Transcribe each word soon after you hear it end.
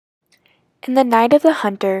In The Night of the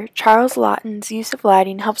Hunter, Charles Laughton's use of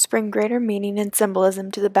lighting helps bring greater meaning and symbolism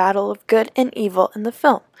to the battle of good and evil in the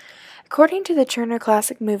film. According to the Turner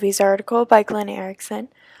Classic Movies article by Glenn Erickson,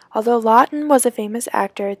 although Laughton was a famous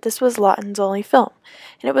actor, this was Laughton's only film,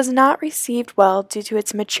 and it was not received well due to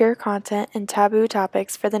its mature content and taboo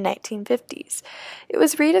topics for the 1950s. It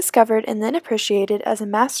was rediscovered and then appreciated as a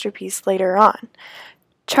masterpiece later on.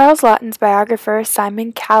 Charles Laughton's biographer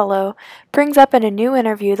Simon Callow brings up in a new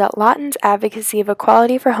interview that Laughton's advocacy of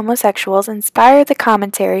equality for homosexuals inspired the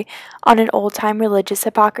commentary on an old-time religious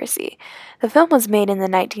hypocrisy. The film was made in the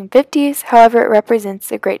 1950s, however it represents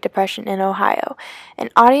the Great Depression in Ohio,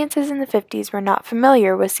 and audiences in the 50s were not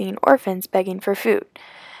familiar with seeing orphans begging for food.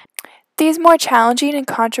 These more challenging and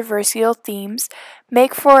controversial themes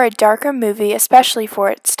make for a darker movie, especially for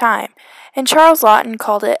its time, and Charles Laughton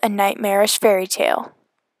called it a nightmarish fairy tale.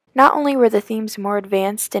 Not only were the themes more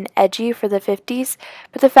advanced and edgy for the 50s,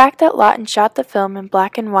 but the fact that Laughton shot the film in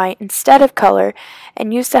black and white instead of color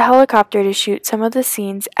and used a helicopter to shoot some of the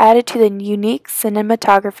scenes added to the unique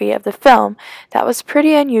cinematography of the film that was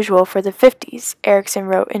pretty unusual for the 50s, Erickson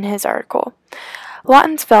wrote in his article.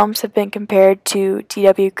 Laughton's films have been compared to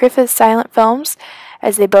D.W. Griffith's silent films,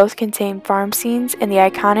 as they both contain farm scenes and the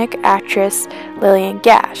iconic actress Lillian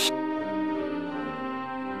Gash.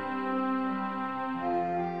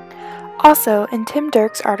 Also, in Tim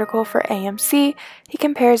Dirks' article for AMC, he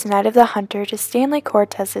compares Night of the Hunter to Stanley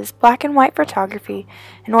Cortez's black and white photography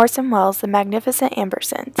and Orson Welles' The Magnificent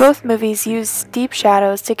Ambersons. Both movies use deep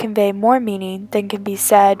shadows to convey more meaning than can be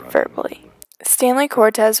said verbally. Stanley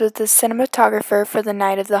Cortez was the cinematographer for The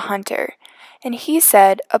Night of the Hunter, and he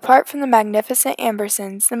said, "Apart from The Magnificent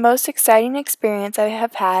Ambersons, the most exciting experience I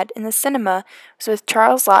have had in the cinema was with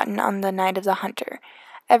Charles Laughton on The Night of the Hunter.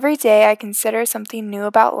 Every day I consider something new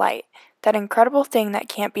about light, that incredible thing that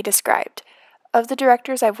can't be described. Of the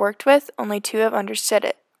directors I've worked with, only two have understood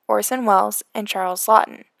it, Orson Welles and Charles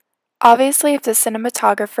Laughton." Obviously, if the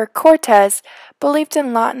cinematographer Cortez believed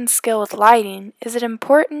in Laughton's skill with lighting, is it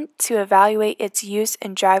important to evaluate its use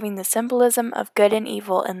in driving the symbolism of good and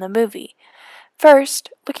evil in the movie?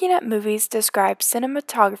 First, looking at movies describes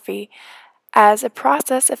cinematography as a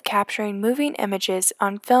process of capturing moving images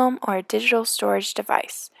on film or a digital storage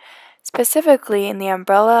device. Specifically, in the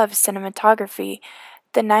umbrella of cinematography,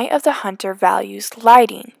 The Night of the Hunter values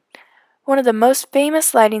lighting. One of the most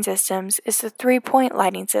famous lighting systems is the three-point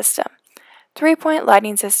lighting system. Three-point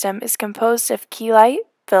lighting system is composed of key light,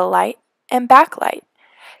 fill light, and backlight.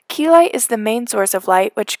 Key light is the main source of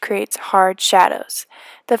light, which creates hard shadows.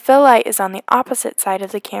 The fill light is on the opposite side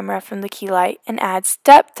of the camera from the key light and adds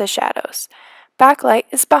depth to shadows. Backlight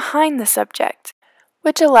is behind the subject,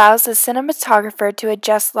 which allows the cinematographer to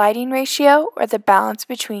adjust lighting ratio or the balance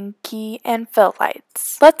between key and fill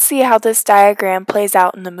lights. Let's see how this diagram plays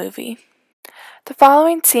out in the movie. The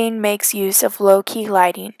following scene makes use of low-key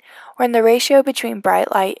lighting, when the ratio between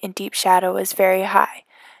bright light and deep shadow is very high.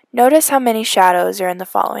 Notice how many shadows are in the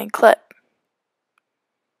following clip.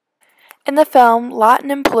 In the film,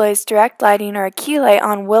 Laughton employs direct lighting or a key light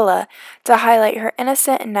on Willa to highlight her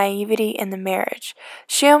innocence and naivety in the marriage.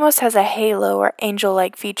 She almost has a halo or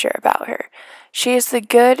angel-like feature about her. She is the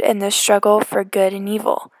good in this struggle for good and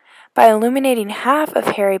evil. By illuminating half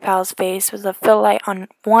of Harry Powell's face with a fill light on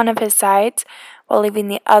one of his sides, while leaving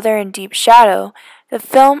the other in deep shadow, the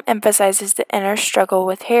film emphasizes the inner struggle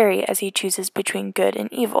with Harry as he chooses between good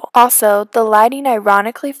and evil. Also, the lighting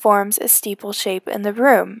ironically forms a steeple shape in the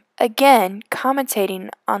room, again commentating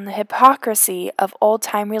on the hypocrisy of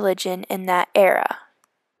old-time religion in that era.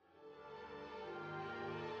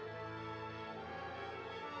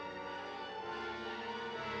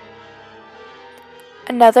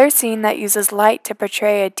 Another scene that uses light to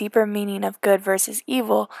portray a deeper meaning of good versus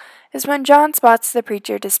evil is when John spots the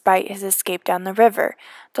preacher despite his escape down the river.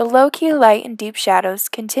 The low-key light and deep shadows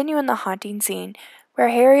continue in the haunting scene where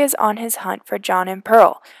Harry is on his hunt for John and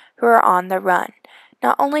Pearl, who are on the run.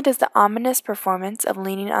 Not only does the ominous performance of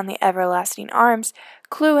leaning on the everlasting arms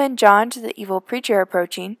clue in John to the evil preacher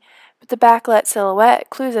approaching, but the backlit silhouette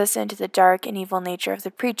clues us into the dark and evil nature of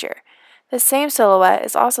the preacher. The same silhouette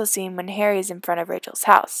is also seen when Harry is in front of Rachel's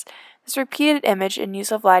house. This repeated image and use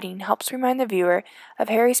of lighting helps remind the viewer of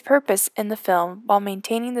Harry's purpose in the film while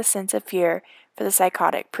maintaining the sense of fear for the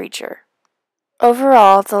psychotic preacher.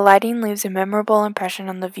 Overall, the lighting leaves a memorable impression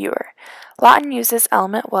on the viewer. Laughton used this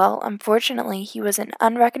element well. Unfortunately, he was an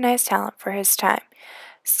unrecognized talent for his time.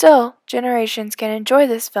 Still, generations can enjoy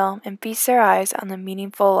this film and feast their eyes on the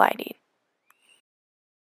meaningful lighting.